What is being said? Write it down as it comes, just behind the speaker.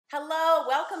Hello,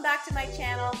 welcome back to my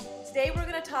channel. Today we're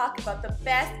going to talk about the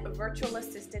best virtual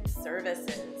assistant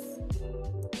services.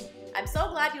 I'm so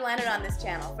glad you landed on this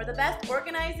channel. For the best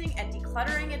organizing and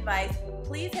decluttering advice,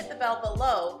 please hit the bell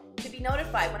below to be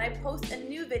notified when I post a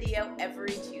new video every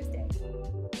Tuesday.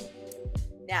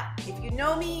 Now, if you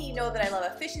know me, you know that I love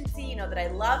efficiency, you know that I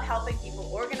love helping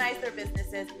people organize their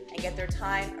businesses and get their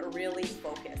time really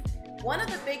focused. One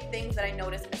of the big things that I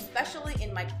notice, especially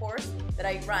in my course that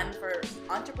I run for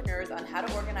entrepreneurs on how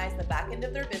to organize the back end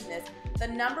of their business, the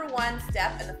number one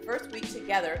step in the first week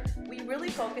together, we really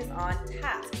focus on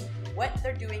tasks, what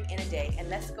they're doing in a day.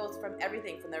 And this goes from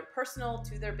everything from their personal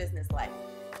to their business life.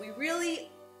 We really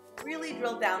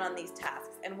drill down on these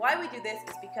tasks. And why we do this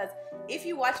is because if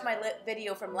you watch my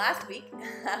video from last week,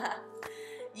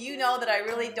 you know that I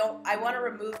want to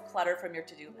remove clutter from your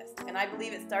to-do list. And I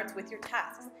believe it starts with your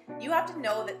tasks. You have to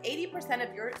know that 80%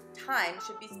 of your time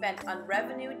should be spent on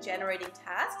revenue generating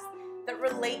tasks that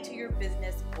relate to your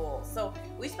business goals. So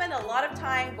we spend a lot of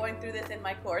time going through this in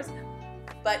my course,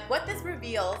 but what this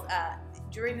reveals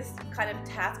during this kind of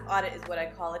task audit is what I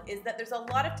call it, is that there's a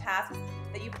lot of tasks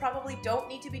that you probably don't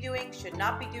need to be doing, should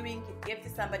not be doing, can give to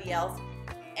somebody else.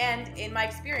 And in my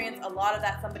experience, a lot of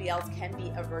that somebody else can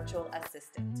be a virtual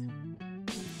assistant.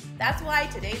 That's why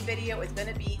today's video is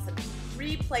going to be some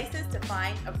 3 places to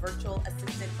find a virtual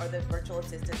assistant or the virtual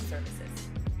assistant services.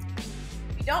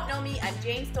 If you don't know me, I'm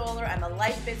Jane Stoller. I'm a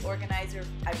life biz organizer.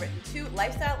 I've written 2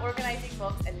 lifestyle organizing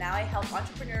books, and now I help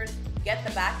entrepreneurs get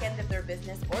the back end of their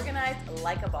business organized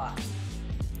like a boss.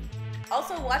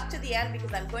 Also, watch to the end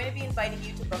because I'm going to be inviting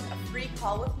you to book a free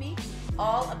call with me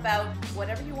all about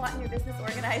whatever you want in your business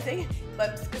organizing,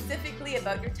 but specifically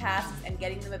about your tasks and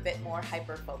getting them a bit more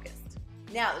hyper-focused.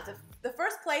 Now, the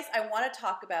first place I want to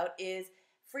talk about is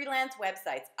freelance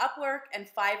websites. Upwork and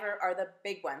Fiverr are the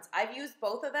big ones. I've used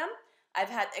both of them. I've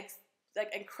had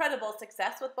incredible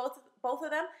success with both of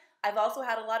them. I've also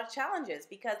had a lot of challenges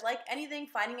because, like anything,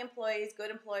 finding employees,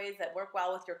 good employees that work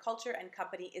well with your culture and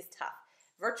company is tough.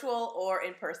 Virtual or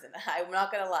in person, I'm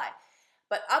not going to lie.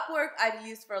 But Upwork I've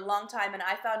used for a long time, and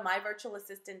I found my virtual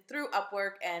assistant through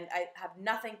Upwork, and I have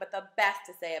nothing but the best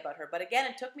to say about her. But again,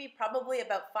 it took me probably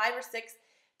about 5 or 6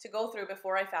 to go through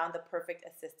before I found the perfect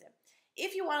assistant.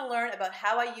 If you want to learn about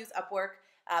how I use Upwork,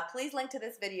 please link to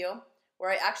this video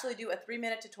where I actually do a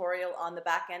 3-minute tutorial on the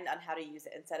back end on how to use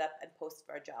it and set up and post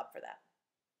for a job for that.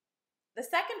 The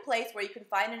second place where you can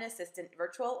find an assistant,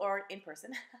 virtual or in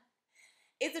person,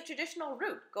 is a traditional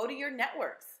route. Go to your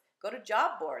networks, go to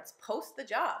job boards, post the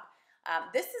job.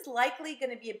 This is likely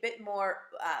going to be a bit more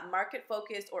market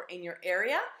focused or in your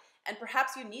area, and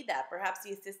perhaps you need that. Perhaps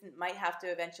the assistant might have to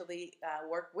eventually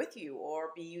work with you or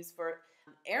be used for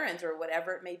errands or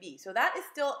whatever it may be. So that is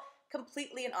still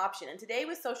completely an option. And today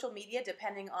with social media,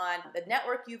 depending on the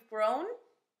network you've grown,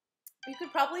 you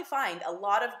could probably find a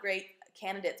lot of great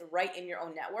candidates right in your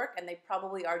own network, and they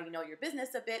probably already know your business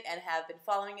a bit and have been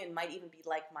following and might even be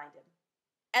like-minded.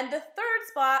 And the third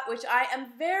spot, which I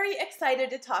am very excited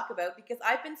to talk about because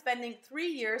I've been spending 3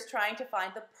 years trying to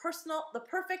find the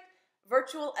perfect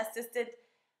virtual assistant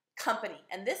company.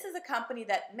 And this is a company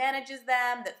that manages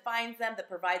them, that finds them, that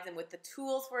provides them with the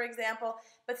tools, for example,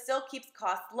 but still keeps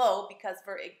costs low because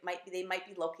they might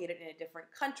be located in a different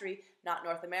country, not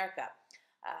North America.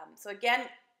 So again,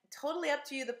 totally up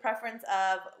to you, the preference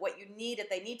of what you need, if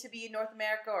they need to be in North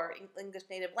America or English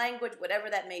native language, whatever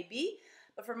that may be.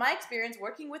 But from my experience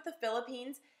working with the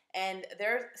Philippines and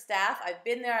their staff, I've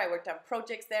been there, I worked on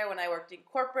projects there when I worked in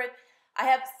corporate. I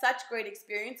have such great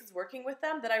experiences working with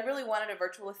them that I really wanted a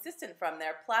virtual assistant from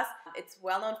there. Plus, it's a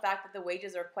well-known fact that the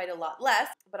wages are quite a lot less,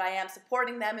 but I am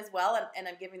supporting them as well, and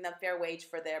I'm giving them fair wage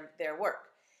for their work.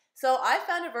 So I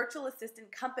found a virtual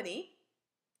assistant company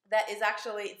that is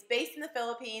it's based in the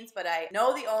Philippines, but I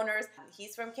know the owners.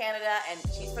 He's from Canada and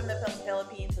she's from the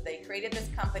Philippines, so they created this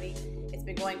company. It's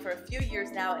been going for a few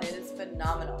years now, and it is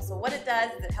phenomenal. So what it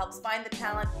does is it helps find the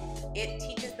talent, it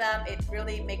teaches them, it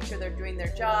really makes sure they're doing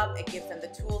their job, it gives them the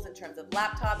tools in terms of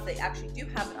laptops. They actually do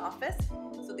have an office,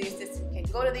 so the assistant can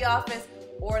go to the office,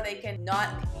 or they can not.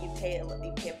 You pay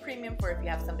a premium for if you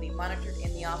have somebody monitored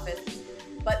in the office.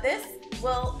 But this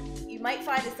you might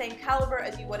find the same caliber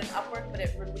as you would in Upwork, but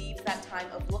it relieves that time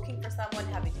of looking for someone,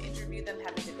 having to interview them,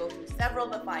 having to go through several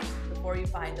before you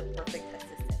find the perfect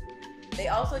assistant. They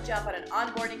also jump on an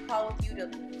onboarding call with you to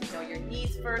know your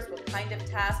needs first, what kind of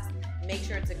tasks, make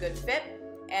sure it's a good fit,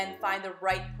 and find the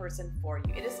right person for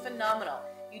you. It is phenomenal.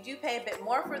 You do pay a bit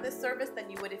more for this service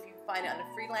than you would if you find it on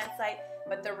a freelance site,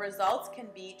 but the results can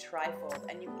be trifold,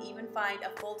 and you can even find a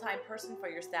full-time person for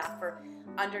your staff for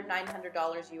under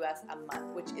 $900 US a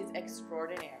month, which is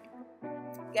extraordinary.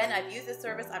 Again, I've used this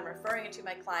service, I'm referring it to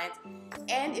my clients,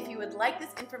 and if you would like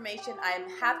this information, I am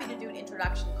happy to do an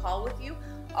introduction call with you.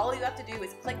 All you have to do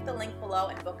is click the link below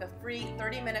and book a free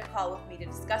 30-minute call with me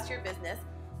to discuss your business,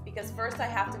 because first I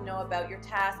have to know about your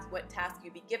tasks, what tasks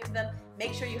you be given to them.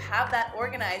 Make sure you have that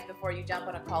organized before you jump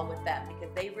on a call with them,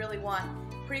 because they really want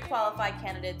pre-qualified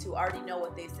candidates who already know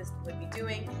what the assistant would be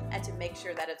doing and to make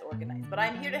sure that it's organized. But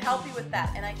I'm here to help you with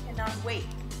that, and I cannot wait.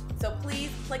 So please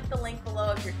click the link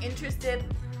below if you're interested.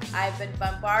 I've been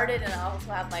bombarded, and I also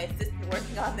have my assistant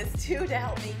working on this too to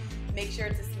help me make sure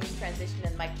it's a smooth transition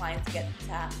and my clients get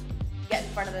in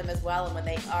front of them as well, and when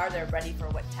they are, they're ready for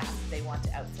what tasks they want to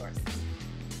outsource.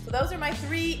 So those are my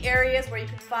 3 areas where you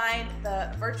can find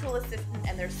the virtual assistant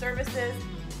and their services.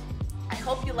 I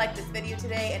hope you liked this video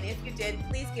today, and if you did,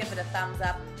 please give it a thumbs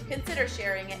up, consider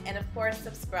sharing it, and of course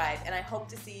subscribe, and I hope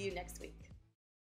to see you next week.